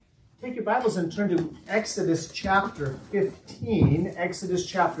Take your Bibles and turn to Exodus chapter 15. Exodus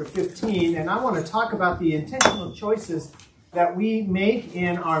chapter 15. And I want to talk about the intentional choices that we make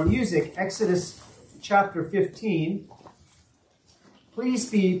in our music. Exodus chapter 15. Please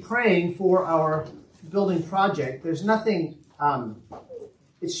be praying for our building project. There's nothing,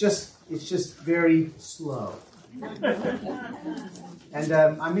 it's just very slow. And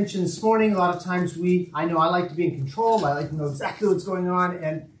I mentioned this morning, a lot of times I know I like to be in control. I like to know exactly what's going on.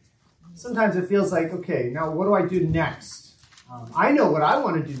 And sometimes it feels like, okay, now what do I do next? I know what I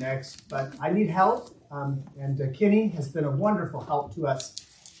want to do next, but I need help. And Kenny has been a wonderful help to us.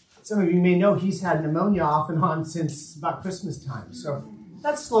 Some of you may know he's had pneumonia off and on since about Christmas time. So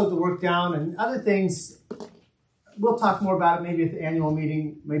that's slowed the work down. And other things, we'll talk more about it maybe at the annual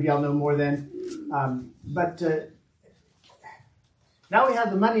meeting. Maybe I'll know more then. But now we have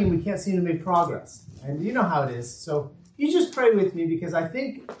the money and we can't seem to make progress. And you know how it is. So you just pray with me, because I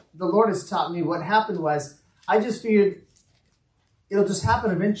think the Lord has taught me. What happened was, I just figured it'll just happen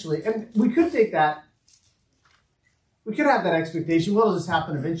eventually. And we could take that. We could have that expectation. Well, it'll just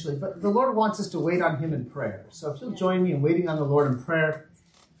happen eventually. But the Lord wants us to wait on Him in prayer. So if you'll join me in waiting on the Lord in prayer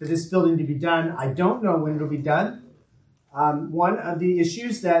for this building to be done. I don't know when it'll be done. One of the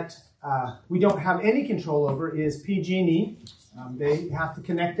issues that we don't have any control over is PG&E. They have to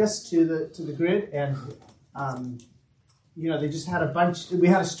connect us to the grid, and they just had we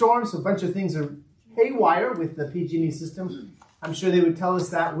had a storm, so a bunch of things are haywire with the PG&E system. I'm sure they would tell us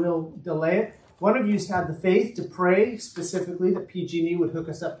that will delay it. One of you's had the faith to pray specifically that PG&E would hook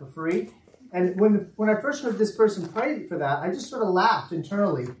us up for free. And when I first heard this person pray for that, I just sort of laughed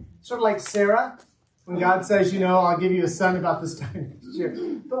internally. Sort of like Sarah, when God says, I'll give you a son about this time next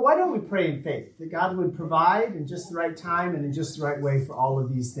year. But why don't we pray in faith that God would provide in just the right time and in just the right way for all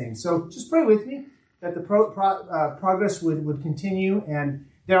of these things? So just pray with me that the progress would continue. And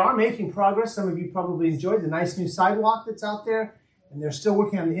they are making progress. Some of you probably enjoyed the nice new sidewalk that's out there. And they're still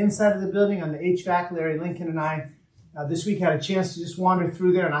working on the inside of the building, on the HVAC. Larry Lincoln and I this week had a chance to just wander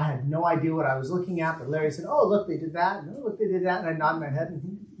through there, and I had no idea what I was looking at. But Larry said, "Oh, look, they did that. And, oh, look, they did that." And I nodded my head.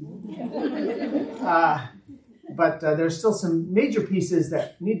 But there's still some major pieces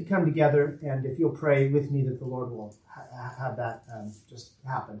that need to come together. And if you'll pray with me that the Lord will have that just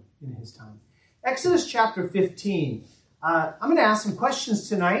happen in His time. Exodus chapter 15. I'm going to ask some questions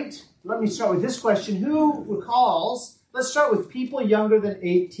tonight. Let me start with this question. Who recalls? Let's start with people younger than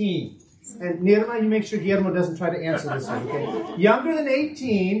 18. And Nirma, you make sure Guillermo doesn't try to answer this one, okay? Younger than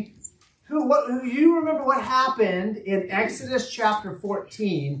 18. Who you remember what happened in Exodus chapter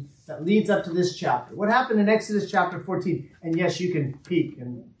 14 that leads up to this chapter? What happened in Exodus chapter 14? And yes, you can peek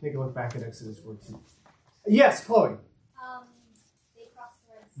and take a look back at Exodus 14. Yes, Chloe. They crossed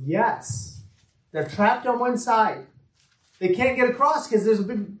the Red Sea. Yes. They're trapped on one side. They can't get across because there's a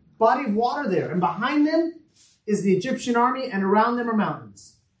big body of water there. And behind them is the Egyptian army, and around them are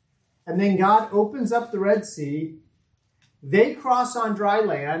mountains. And then God opens up the Red Sea. They cross on dry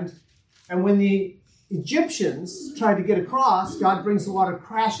land. And when the Egyptians try to get across, God brings the water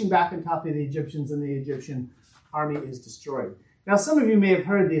crashing back on top of the Egyptians, and the Egyptian army is destroyed. Now, some of you may have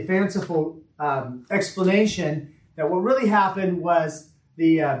heard the fanciful explanation that what really happened was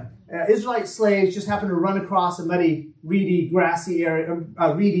the Israelite slaves just happened to run across a muddy, reedy, grassy area,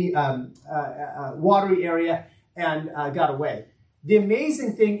 watery area, and got away. The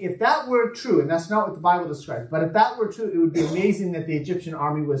amazing thing, if that were true, and that's not what the Bible describes, but if that were true, it would be amazing that the Egyptian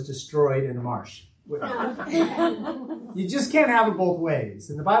army was destroyed in a marsh. You just can't have it both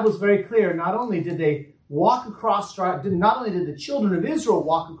ways. And the Bible is very clear. Not only did they walk across not only did the children of Israel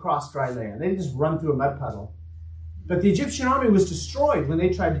walk across dry land, they didn't just run through a mud puddle, but the Egyptian army was destroyed when they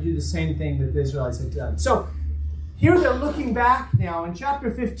tried to do the same thing that the Israelites had done. So here they're looking back now. In chapter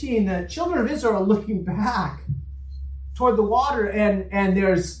 15, the children of Israel are looking back toward the water, and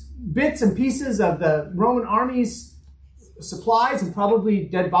there's bits and pieces of the Roman army's supplies and probably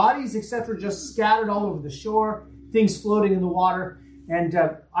dead bodies, etc., just scattered all over the shore, things floating in the water. And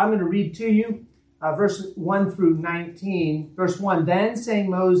I'm going to read to you verse 1 through 19. Verse 1, Then sang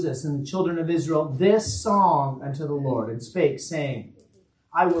Moses and the children of Israel this song unto the Lord, and spake, saying,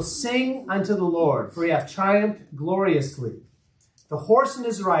 I will sing unto the Lord, for he hath triumphed gloriously. The horse and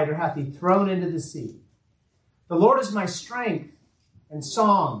his rider hath he thrown into the sea. The Lord is my strength and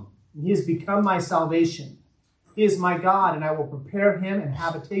song, and he has become my salvation. He is my God, and I will prepare him an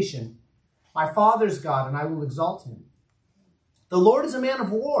habitation. My father's God, and I will exalt him. The Lord is a man of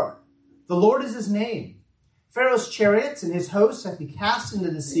war. The Lord is his name. Pharaoh's chariots and his hosts hath he cast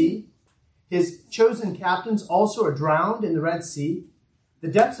into the sea. His chosen captains also are drowned in the Red Sea. The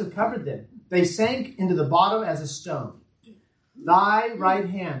depths have covered them. They sank into the bottom as a stone. Thy right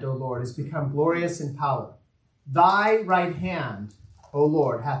hand, O Lord, is become glorious in power. Thy right hand, O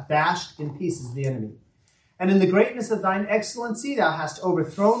Lord, hath dashed in pieces the enemy. And in the greatness of thine excellency thou hast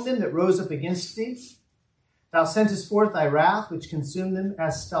overthrown them that rose up against thee. Thou sentest forth thy wrath, which consumed them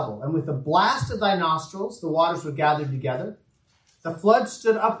as stubble. And with the blast of thy nostrils the waters were gathered together. The flood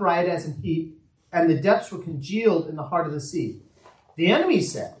stood upright as an heap, and the depths were congealed in the heart of the sea. The enemy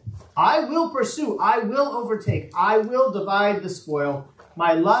said, I will pursue, I will overtake, I will divide the spoil.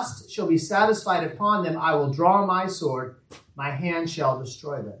 My lust shall be satisfied upon them. I will draw my sword. My hand shall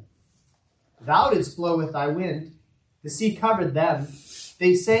destroy them. Thou didst blow with thy wind. The sea covered them.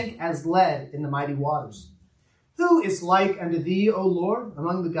 They sank as lead in the mighty waters. Who is like unto thee, O Lord,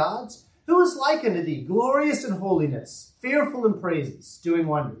 among the gods? Who is like unto thee, glorious in holiness, fearful in praises, doing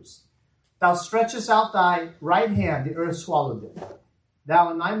wonders? Thou stretchest out thy right hand, the earth swallowed them.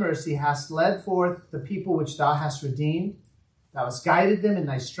 Thou in thy mercy hast led forth the people which thou hast redeemed. Thou hast guided them in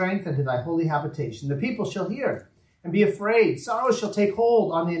thy strength unto thy holy habitation. The people shall hear and be afraid. Sorrow shall take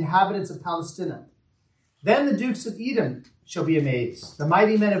hold on the inhabitants of Palestina. Then the dukes of Edom shall be amazed. The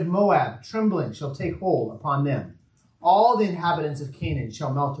mighty men of Moab, trembling, shall take hold upon them. All the inhabitants of Canaan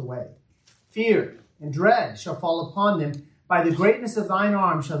shall melt away. Fear and dread shall fall upon them. By the greatness of thine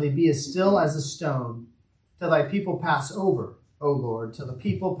arm shall they be as still as a stone, till thy people pass over, O Lord, till the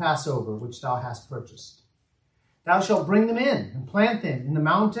people pass over, which thou hast purchased. Thou shalt bring them in and plant them in the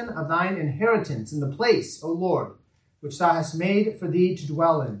mountain of thine inheritance, in the place, O Lord, which thou hast made for thee to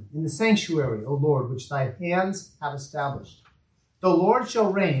dwell in the sanctuary, O Lord, which thy hands have established. The Lord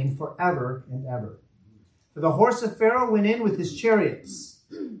shall reign forever and ever. For the horse of Pharaoh went in with his chariots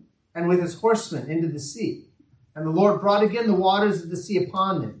and with his horsemen into the sea. And the Lord brought again the waters of the sea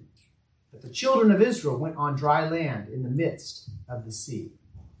upon them. But the children of Israel went on dry land in the midst of the sea.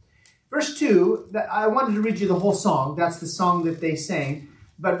 Verse 2, I wanted to read you the whole song. That's the song that they sang.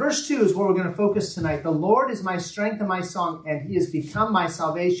 But verse 2 is where we're going to focus tonight. The Lord is my strength and my song, and he has become my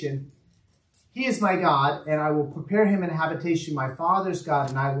salvation. He is my God, and I will prepare him an habitation, my father's God,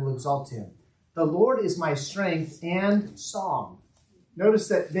 and I will exalt him. The Lord is my strength and song. Notice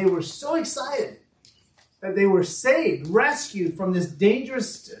that they were so excited that they were saved, rescued from this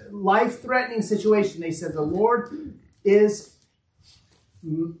dangerous, life-threatening situation. They said, the Lord is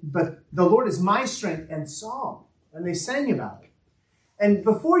my strength and song. And they sang about it. And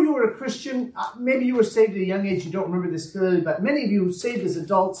before you were a Christian, maybe you were saved at a young age, you don't remember this clearly, but many of you saved as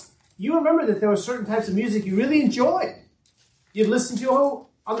adults, you remember that there were certain types of music you really enjoyed. You'd listen to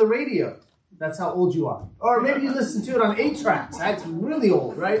on the radio. That's how old you are. Or maybe you listen to it on 8 tracks. That's really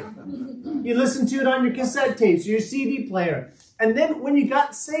old, right? You listen to it on your cassette tapes or your CD player. And then when you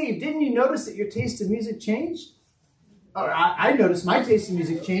got saved, didn't you notice that your taste in music changed? Or I noticed my taste in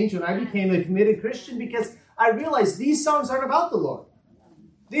music changed when I became a committed Christian, because I realized these songs aren't about the Lord.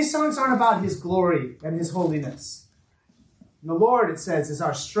 These songs aren't about his glory and his holiness. And the Lord, it says, is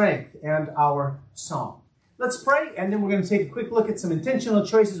our strength and our song. Let's pray, and then we're going to take a quick look at some intentional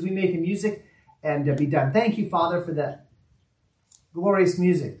choices we make in music and be done. Thank you, Father, for that glorious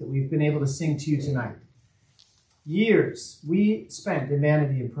music that we've been able to sing to you tonight. Years we spent in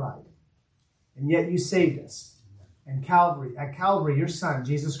vanity and pride, and yet you saved us. And at Calvary, your Son,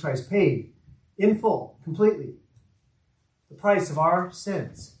 Jesus Christ, paid in full, completely, the price of our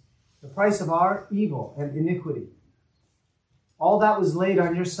sins, the price of our evil and iniquity. All that was laid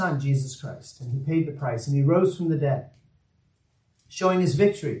on your Son, Jesus Christ, and he paid the price, and he rose from the dead, showing his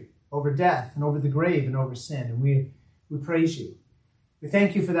victory over death and over the grave and over sin. And we praise you. We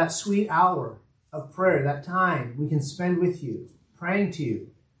thank you for that sweet hour of prayer, that time we can spend with you, praying to you,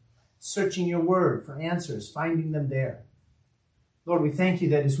 searching your word for answers, finding them there. Lord, we thank you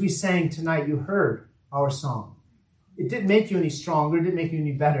that as we sang tonight, you heard our song. It didn't make you any stronger, it didn't make you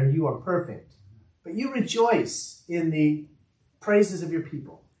any better. You are perfect. But you rejoice in the praises of your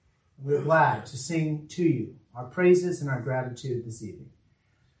people. We're glad to sing to you our praises and our gratitude this evening.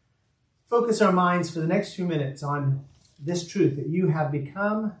 Focus our minds for the next few minutes on this truth that you have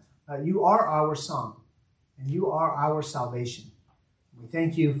become, you are our song, and you are our salvation. We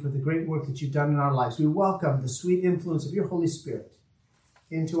thank you for the great work that you've done in our lives. We welcome the sweet influence of your Holy Spirit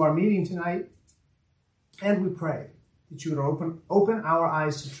into our meeting tonight, and we pray that you would open our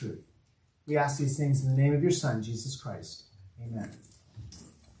eyes to truth. We ask these things in the name of your Son, Jesus Christ. Amen.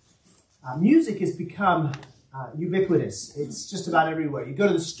 Music has become ubiquitous. It's just about everywhere. You go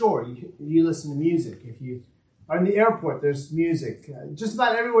to the store, you listen to music. If you are in the airport, there's music. Just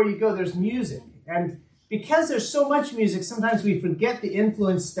about everywhere you go, there's music. And because there's so much music, sometimes we forget the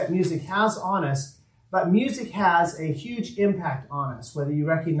influence that music has on us but music has a huge impact on us, whether you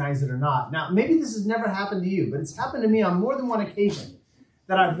recognize it or not. Now, maybe this has never happened to you, but it's happened to me on more than one occasion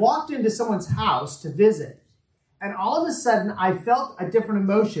that I've walked into someone's house to visit, and all of a sudden I felt a different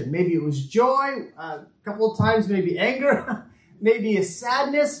emotion. Maybe it was joy, a couple of times maybe anger, maybe a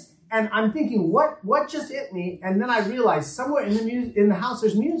sadness, and I'm thinking, what just hit me? And then I realized somewhere in the house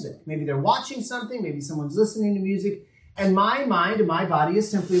there's music. Maybe they're watching something, maybe someone's listening to music, and my mind and my body is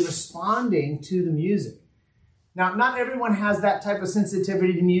simply responding to the music. Now, not everyone has that type of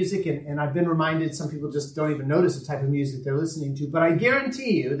sensitivity to music, and I've been reminded some people just don't even notice the type of music they're listening to, but I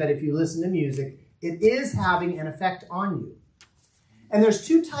guarantee you that if you listen to music, it is having an effect on you. And there's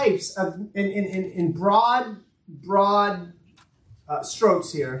two types of, in broad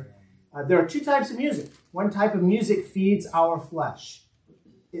strokes here, there are two types of music. One type of music feeds our flesh.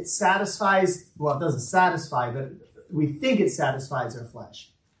 It satisfies, well, it doesn't satisfy, but we think it satisfies our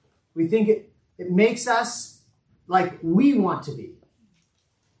flesh. We think it makes us like we want to be,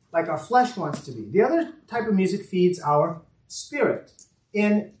 like our flesh wants to be. The other type of music feeds our spirit.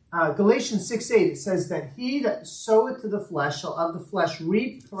 In Galatians 6:8, it says that he that soweth to the flesh shall of the flesh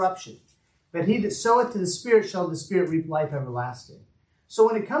reap corruption, but he that soweth to the Spirit shall of the Spirit reap life everlasting. So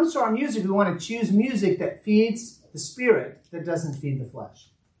when it comes to our music, we want to choose music that feeds the Spirit, that doesn't feed the flesh.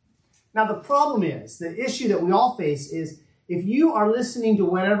 Now the problem is, the issue that we all face is, if you are listening to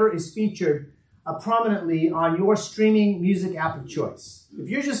whatever is featured prominently on your streaming music app of choice, if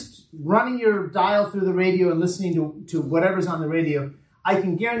you're just running your dial through the radio and listening to whatever's on the radio, I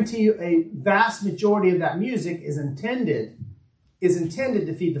can guarantee you a vast majority of that music is intended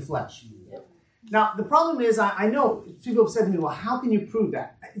to feed the flesh. Now, the problem is, I know people have said to me, well, how can you prove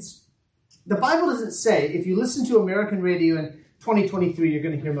that? The Bible doesn't say if you listen to American radio in 2023, you're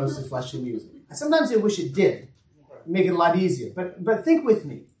going to hear mostly fleshly music. Sometimes I wish it did, make it a lot easier. But think with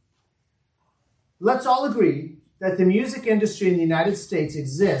me. Let's all agree that the music industry in the United States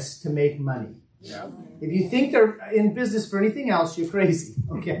exists to make money. Yeah. If you think they're in business for anything else, you're crazy,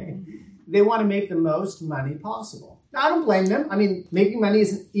 okay? They want to make the most money possible. Now, I don't blame them. I mean, making money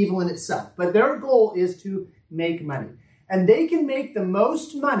isn't evil in itself, but their goal is to make money. And they can make the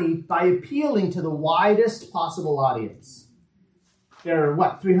most money by appealing to the widest possible audience. There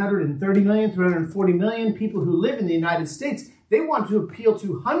are, 330 million, 340 million people who live in the United States. They want to appeal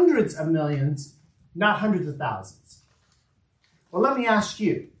to hundreds of millions, not hundreds of thousands. Well, let me ask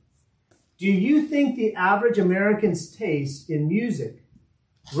you, do you think the average American's taste in music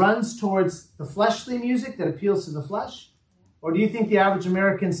runs towards the fleshly music that appeals to the flesh? Or do you think the average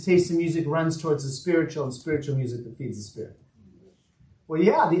American's taste in music runs towards the spiritual and spiritual music that feeds the spirit? Well,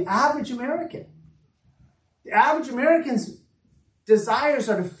 yeah, the average American. The average American's desires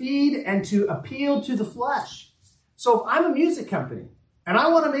are to feed and to appeal to the flesh. So if I'm a music company and I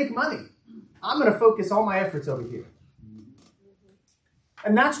want to make money, I'm going to focus all my efforts over here.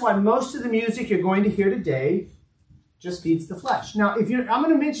 And that's why most of the music you're going to hear today just feeds the flesh. Now, I'm going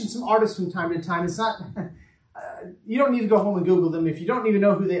to mention some artists from time to time. It's not, you don't need to go home and Google them. If you don't even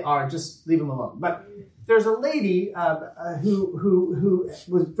know who they are, just leave them alone. But there's a lady who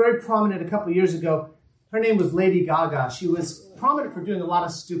was very prominent a couple of years ago. Her name was Lady Gaga. She was prominent for doing a lot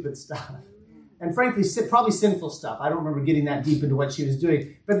of stupid stuff. And frankly, probably sinful stuff. I don't remember getting that deep into what she was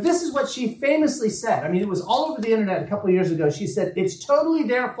doing. But this is what she famously said. I mean, it was all over the internet a couple of years ago. She said, it's totally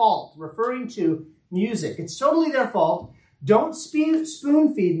their fault, referring to music. It's totally their fault. Don't spoon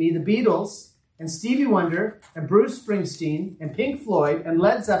feed me the Beatles and Stevie Wonder and Bruce Springsteen and Pink Floyd and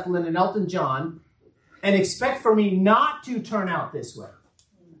Led Zeppelin and Elton John and expect for me not to turn out this way.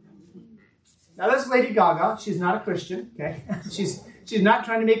 Now, that's Lady Gaga. She's not a Christian, okay? She's not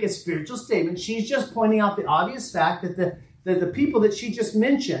trying to make a spiritual statement. She's just pointing out the obvious fact that the people that she just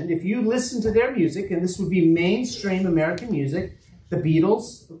mentioned, if you listen to their music, and this would be mainstream American music, the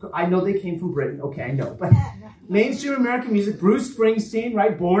Beatles, I know they came from Britain, okay, I know, but mainstream American music, Bruce Springsteen,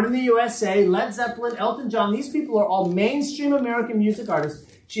 right, born in the USA, Led Zeppelin, Elton John, these people are all mainstream American music artists.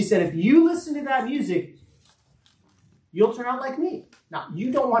 She said, if you listen to that music, you'll turn out like me. Now,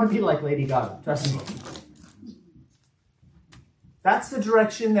 you don't want to be like Lady Gaga, trust me. That's the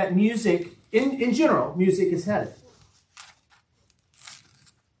direction that music, in general, music is headed.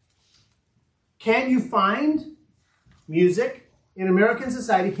 Can you find music in American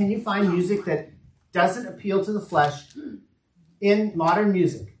society? Can you find music that doesn't appeal to the flesh in modern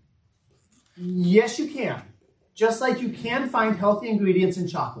music? Yes, you can. Just like you can find healthy ingredients in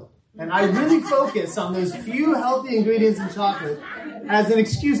chocolate. And I really focus on those few healthy ingredients in chocolate as an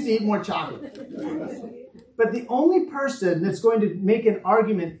excuse to eat more chocolate. But the only person that's going to make an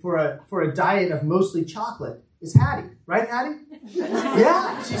argument for a diet of mostly chocolate is Hattie. Right, Hattie?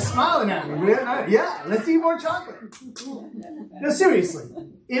 Yeah, she's smiling at me. Yeah, let's eat more chocolate. No, seriously.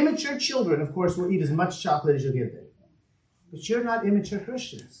 Immature children, of course, will eat as much chocolate as you'll give them. But you're not immature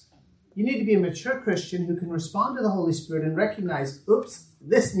Christians. You need to be a mature Christian who can respond to the Holy Spirit and recognize, oops,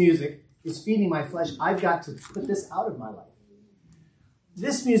 this music is feeding my flesh. I've got to put this out of my life.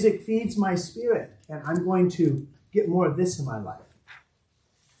 This music feeds my spirit, and I'm going to get more of this in my life.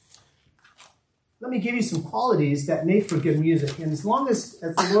 Let me give you some qualities that make for good music. And as long as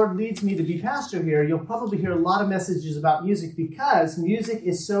the Lord leads me to be pastor here, you'll probably hear a lot of messages about music because music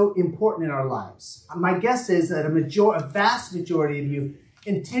is so important in our lives. My guess is that a vast majority of you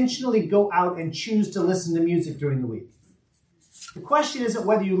intentionally go out and choose to listen to music during the week. The question isn't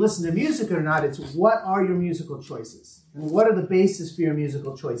whether you listen to music or not, it's what are your musical choices? And what are the basis for your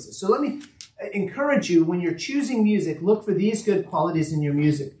musical choices? So let me encourage you, when you're choosing music, look for these good qualities in your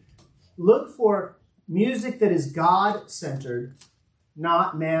music. Look for music that is God-centered,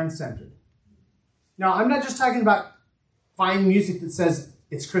 not man-centered. Now, I'm not just talking about finding music that says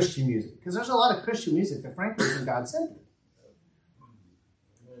it's Christian music, because there's a lot of Christian music that frankly isn't God-centered.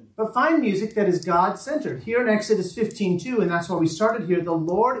 But find music that is God-centered. Here in Exodus 15:2, and that's why we started here, the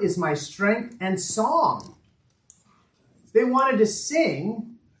Lord is my strength and song. They wanted to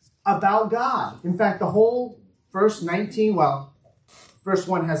sing about God. In fact, the whole verse 19, verse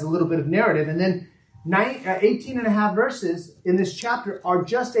 1 has a little bit of narrative, and then 18 and a half verses in this chapter are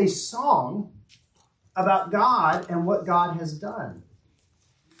just a song about God and what God has done.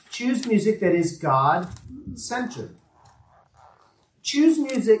 Choose music that is God-centered. Choose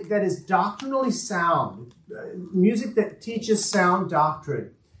music that is doctrinally sound, music that teaches sound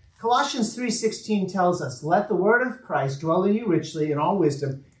doctrine. Colossians 3:16 tells us, let the word of Christ dwell in you richly in all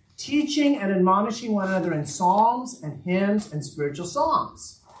wisdom, teaching and admonishing one another in psalms and hymns and spiritual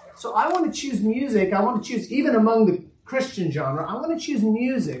songs. So I want to choose music. I want to choose, even among the Christian genre, I want to choose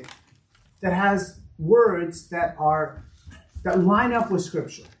music that has words that line up with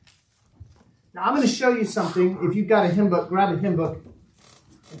Scripture. Now I'm going to show you something. If you've got a hymn book, grab a hymn book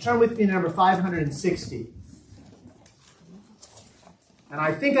and turn with me to number 560. And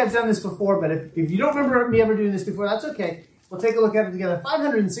I think I've done this before, but if you don't remember me ever doing this before, that's okay. We'll take a look at it together.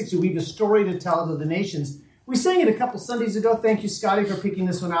 560, we've a story to tell to the nations. We sang it a couple Sundays ago. Thank you, Scotty, for picking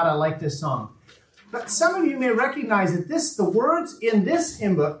this one out. I like this song. But some of you may recognize that the words in this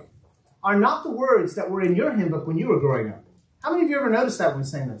hymn book are not the words that were in your hymn book when you were growing up. How many of you ever noticed that when we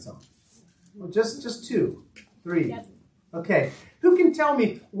sang that song? Well, just 2, 3. Yep. Okay. Who can tell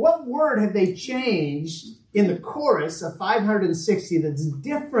me what word have they changed in the chorus of 560 that's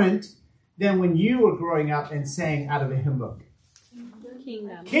different than when you were growing up and sang out of a hymn book?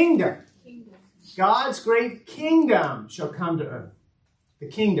 Kingdom. God's great kingdom shall come to earth. The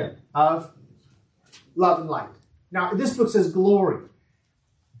kingdom of love and light. Now, this book says glory.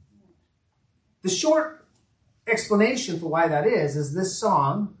 The short explanation for why that is this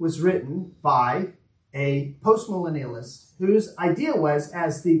song was written by a postmillennialist whose idea was,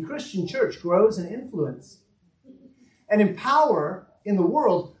 as the Christian church grows in influence and in power in the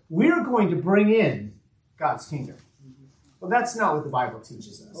world, we're going to bring in God's kingdom. Well, that's not what the Bible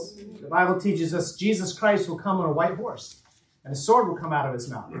teaches us. The Bible teaches us Jesus Christ will come on a white horse, and a sword will come out of his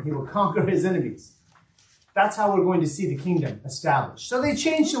mouth, and he will conquer his enemies. That's how we're going to see the kingdom established. So they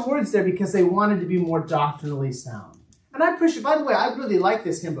changed some words there because they wanted to be more doctrinally sound. And I appreciate, by the way, I really like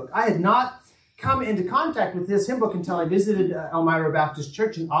this hymn book. I had not come into contact with this hymn book until I visited Elmira Baptist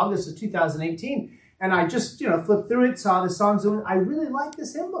Church in August of 2018. And I just, flipped through it, saw the songs. And I really like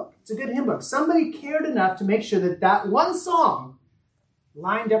this hymn book. It's a good hymn book. Somebody cared enough to make sure that one song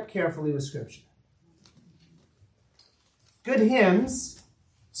lined up carefully with Scripture. Good hymns,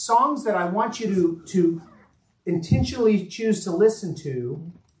 songs that I want you to intentionally choose to listen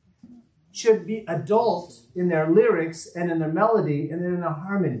to, should be adult in their lyrics and in their melody and in their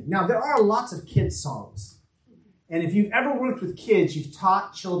harmony. Now, there are lots of kids' songs. And if you've ever worked with kids, you've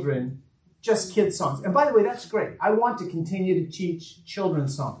taught children just kids' songs. And by the way, that's great. I want to continue to teach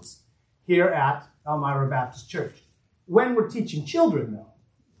children's songs here at Elmira Baptist Church. When we're teaching children, though,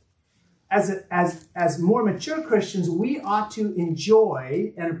 as more mature Christians, we ought to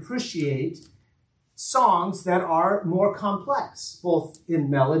enjoy and appreciate songs that are more complex, both in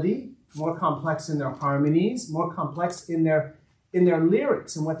melody, more complex in their harmonies, more complex in their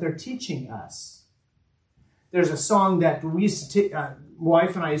lyrics and what they're teaching us. There's a song that we used to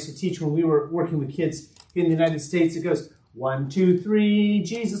wife and I used to teach when we were working with kids in the United States. It goes, 1, 2, 3,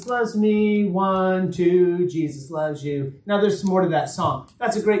 Jesus loves me. 1, 2, Jesus loves you. Now there's more to that song.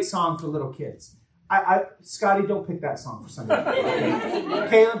 That's a great song for little kids. Scotty, don't pick that song for Sunday night.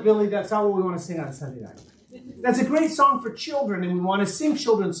 Caleb, Billy, that's not what we want to sing on Sunday night. That's a great song for children, and we want to sing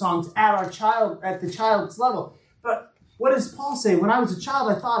children's songs at the child's level. But what does Paul say? When I was a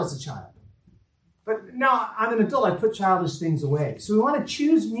child, I thought as a child. But now I'm an adult, I put childish things away. So we want to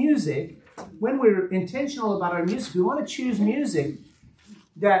choose music, when we're intentional about our music, we want to choose music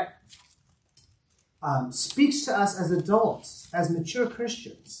that speaks to us as adults, as mature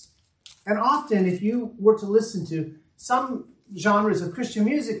Christians. And often, if you were to listen to some genres of Christian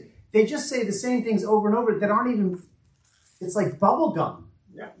music, they just say the same things over and over that aren't even, it's like bubble gum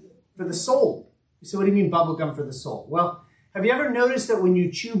for the soul. You say, what do you mean bubble gum for the soul? Well, have you ever noticed that when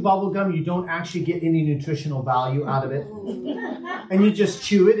you chew bubble gum, you don't actually get any nutritional value out of it? And you just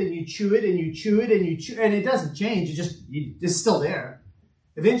chew it, and you chew it, and you chew it, and you chew, and it doesn't change. It's still there.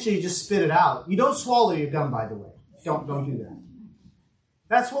 Eventually, you just spit it out. You don't swallow your gum, by the way. Don't do that.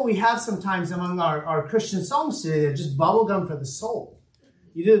 That's what we have sometimes among our Christian songs today. They're just bubble gum for the soul.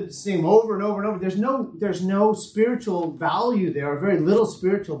 You do sing over and over and over. There's no spiritual value there, or very little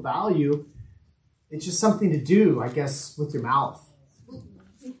spiritual value. It's just something to do, I guess, with your mouth.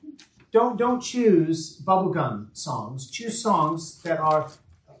 Don't choose bubblegum songs. Choose songs that are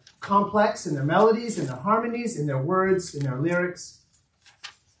complex in their melodies, in their harmonies, in their words, in their lyrics.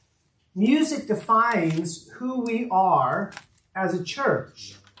 Music defines who we are as a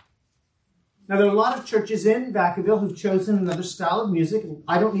church. Now, there are a lot of churches in Vacaville who've chosen another style of music, and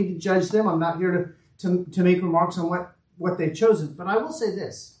I don't need to judge them. I'm not here to make remarks on what they've chosen. But I will say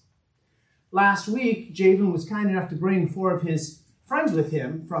this. Last week, Javen was kind enough to bring 4 of his friends with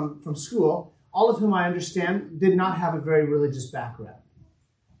him from school, all of whom I understand did not have a very religious background.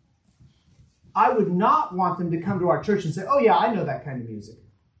 I would not want them to come to our church and say, oh yeah, I know that kind of music.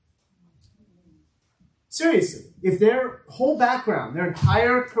 Seriously, if their whole background, their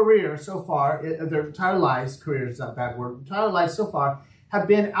entire career so far, their entire lives, career is not a bad word, entire lives so far, have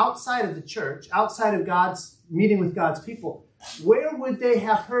been outside of the church, outside of God's, meeting with God's people, where would they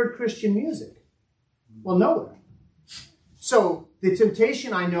have heard Christian music? Well, nowhere. So the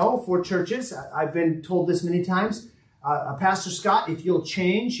temptation I know for churches, I've been told this many times, Pastor Scott, if you'll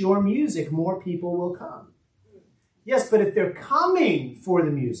change your music, more people will come. Yes, but if they're coming for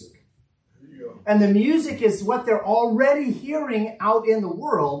the music, and the music is what they're already hearing out in the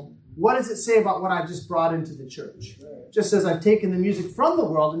world, what does it say about what I've just brought into the church? Just as I've taken the music from the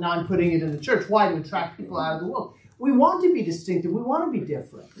world and now I'm putting it in the church. Why? To attract people out of the world. We want to be distinctive. We want to be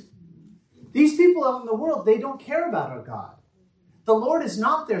different. These people out in the world, they don't care about our God. The Lord is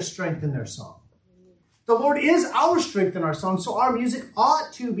not their strength in their song. The Lord is our strength in our song, so our music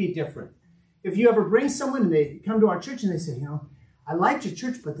ought to be different. If you ever bring someone and they come to our church and they say, I liked your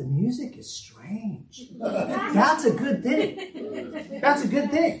church, but the music is strange. That's a good thing. That's a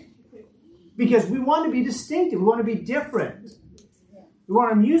good thing. Because we want to be distinctive. We want to be different. We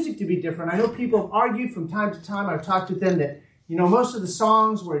want our music to be different. I know people have argued from time to time. I've talked with them that, most of the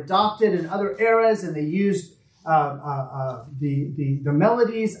songs were adopted in other eras and they used the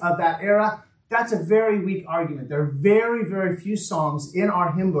melodies of that era. That's a very weak argument. There are very, very few songs in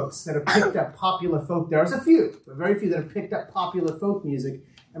our hymn books that have picked up popular folk. There's a few, but very few that have picked up popular folk music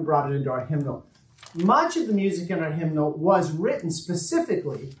and brought it into our hymnal. Much of the music in our hymnal was written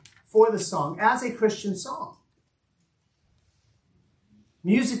specifically for the song as a Christian song.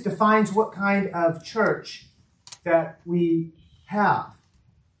 Music defines what kind of church that we have.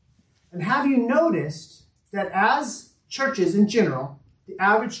 And have you noticed that as churches in general, the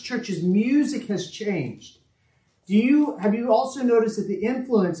average church's music has changed? Have you also noticed that the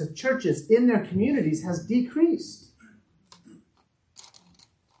influence of churches in their communities has decreased?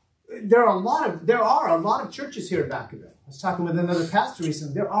 There are a lot of churches here in Vacaville. I was talking with another pastor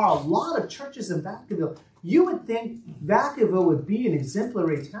recently. There are a lot of churches in Vacaville. You would think Vacaville would be an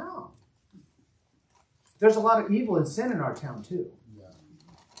exemplary town. There's a lot of evil and sin in our town too.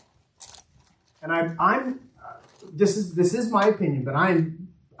 And this is my opinion, but I'm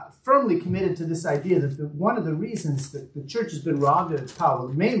firmly committed to this idea that one of the reasons that the church has been robbed of its power,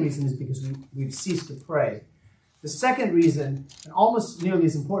 the main reason is because we've ceased to pray. The second reason, and almost nearly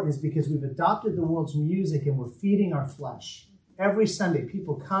as important, is because we've adopted the world's music and we're feeding our flesh. Every Sunday,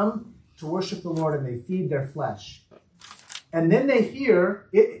 people come to worship the Lord and they feed their flesh. And then they hear,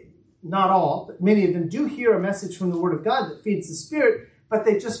 not all, but many of them do hear a message from the Word of God that feeds the Spirit, but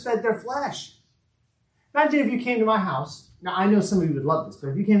they just fed their flesh. Imagine if you came to my house. Now, I know some of you would love this, but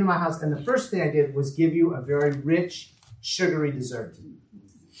if you came to my house and the first thing I did was give you a very rich, sugary dessert.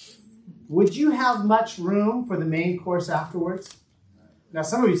 Would you have much room for the main course afterwards? Now,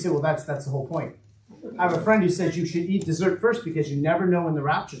 some of you say, well, that's the whole point. I have a friend who says you should eat dessert first because you never know when the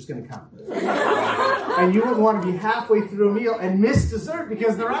rapture is going to come. And you wouldn't want to be halfway through a meal and miss dessert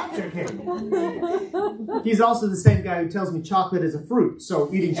because the rapture came. He's also the same guy who tells me chocolate is a fruit,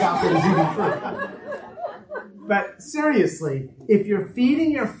 so eating chocolate is eating fruit. But seriously, if you're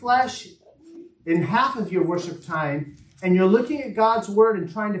feeding your flesh in half of your worship time, and you're looking at God's word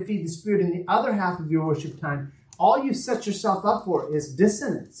and trying to feed the Spirit in the other half of your worship time, all you've set yourself up for is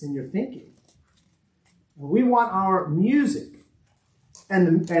dissonance in your thinking. And we want our music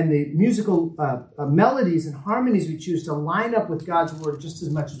and the musical melodies and harmonies we choose to line up with God's word just as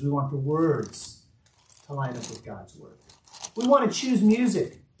much as we want the words to line up with God's word. We want to choose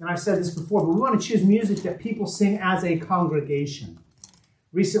music, and I've said this before, but we want to choose music that people sing as a congregation.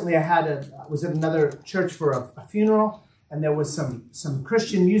 Recently, I was at another church for a funeral, and there was some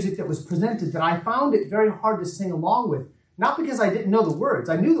Christian music that was presented that I found it very hard to sing along with. Not because I didn't know the words.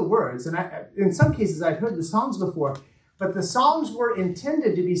 I knew the words, and in some cases I'd heard the songs before, but the songs were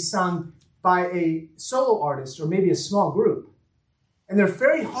intended to be sung by a solo artist or maybe a small group. And they're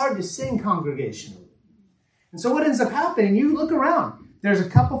very hard to sing congregationally. And so what ends up happening, you look around. There's a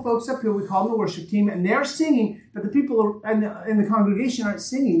couple folks up here, we call them the worship team, and they're singing, but the people in the congregation aren't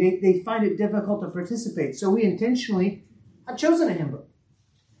singing. They find it difficult to participate. So we intentionally have chosen a hymn book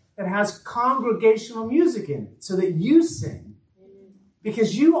that has congregational music in it so that you sing.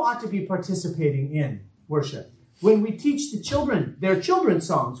 Because you ought to be participating in worship. When we teach the children their children's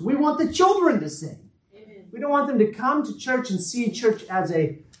songs, we want the children to sing. We don't want them to come to church and see church as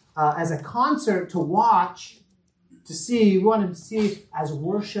a concert to watch, to see. We want them to see it as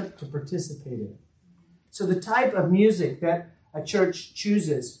worship to participate in. So the type of music that a church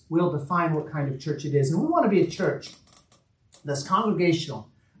chooses will define what kind of church it is. And we want to be a church that's congregational,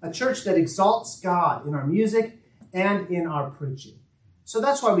 a church that exalts God in our music and in our preaching. So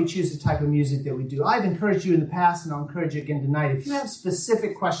that's why we choose the type of music that we do. I've encouraged you in the past, and I'll encourage you again tonight. If you have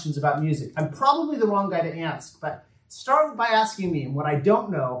specific questions about music, I'm probably the wrong guy to ask, but start by asking me, and what I don't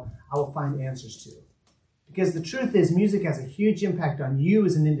know, I will find answers to. Because the truth is, music has a huge impact on you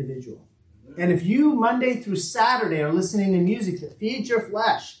as an individual. And if you, Monday through Saturday, are listening to music that feeds your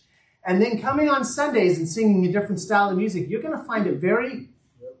flesh, and then coming on Sundays and singing a different style of music, you're going to find it very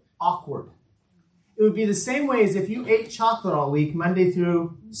awkward. It would be the same way as if you ate chocolate all week, Monday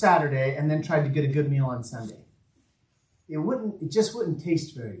through Saturday, and then tried to get a good meal on Sunday. It just wouldn't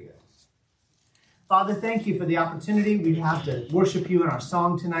taste very good. Father, thank you for the opportunity we have to worship you in our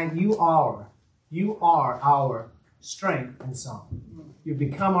song tonight. You are our strength and song. You've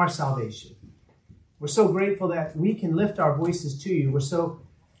become our salvation. We're so grateful that we can lift our voices to you. We're so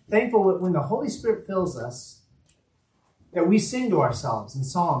thankful that when the Holy Spirit fills us, that we sing to ourselves in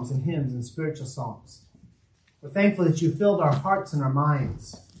psalms and hymns and spiritual songs. We're thankful that you filled our hearts and our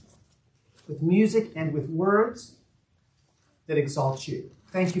minds with music and with words that exalt you.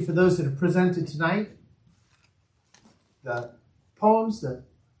 Thank you for those that have presented tonight. The poems, the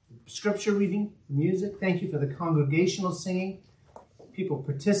scripture reading, the music. Thank you for the congregational singing. People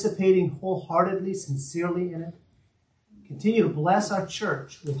participating wholeheartedly, sincerely in it. Continue to bless our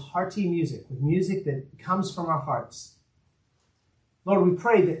church with hearty music, with music that comes from our hearts. Lord, we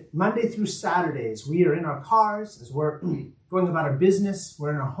pray that Monday through Saturdays, we are in our cars, as we're going about our business,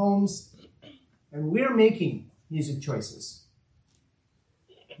 we're in our homes, and we're making music choices.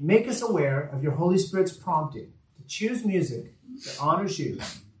 Make us aware of your Holy Spirit's prompting to choose music that honors you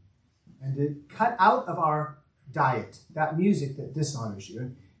and to cut out of our diet that music that dishonors you.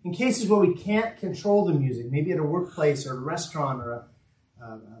 And in cases where we can't control the music, maybe at a workplace or a restaurant or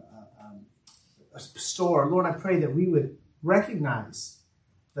a store, Lord, I pray that we would recognize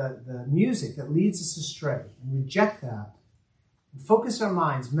the music that leads us astray and reject that and focus our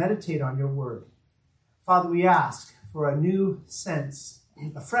minds, meditate on your word. Father, we ask for a new sense,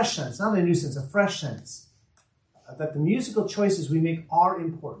 a fresh sense, not a new sense, a fresh sense, that the musical choices we make are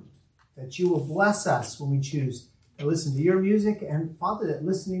important, that you will bless us when we choose to listen to your music, and Father, that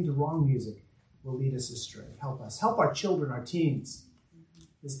listening to wrong music will lead us astray. Help us. Help our children, our teens,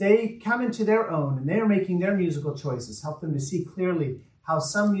 as they come into their own and they are making their musical choices. Help them to see clearly how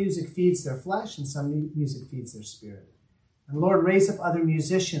some music feeds their flesh and some music feeds their spirit. And Lord, raise up other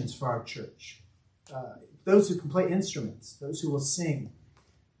musicians for our church, those who can play instruments, those who will sing.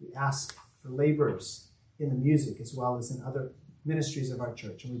 We ask for laborers in the music as well as in other ministries of our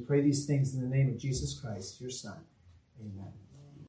church. And we pray these things in the name of Jesus Christ, your Son. Amen.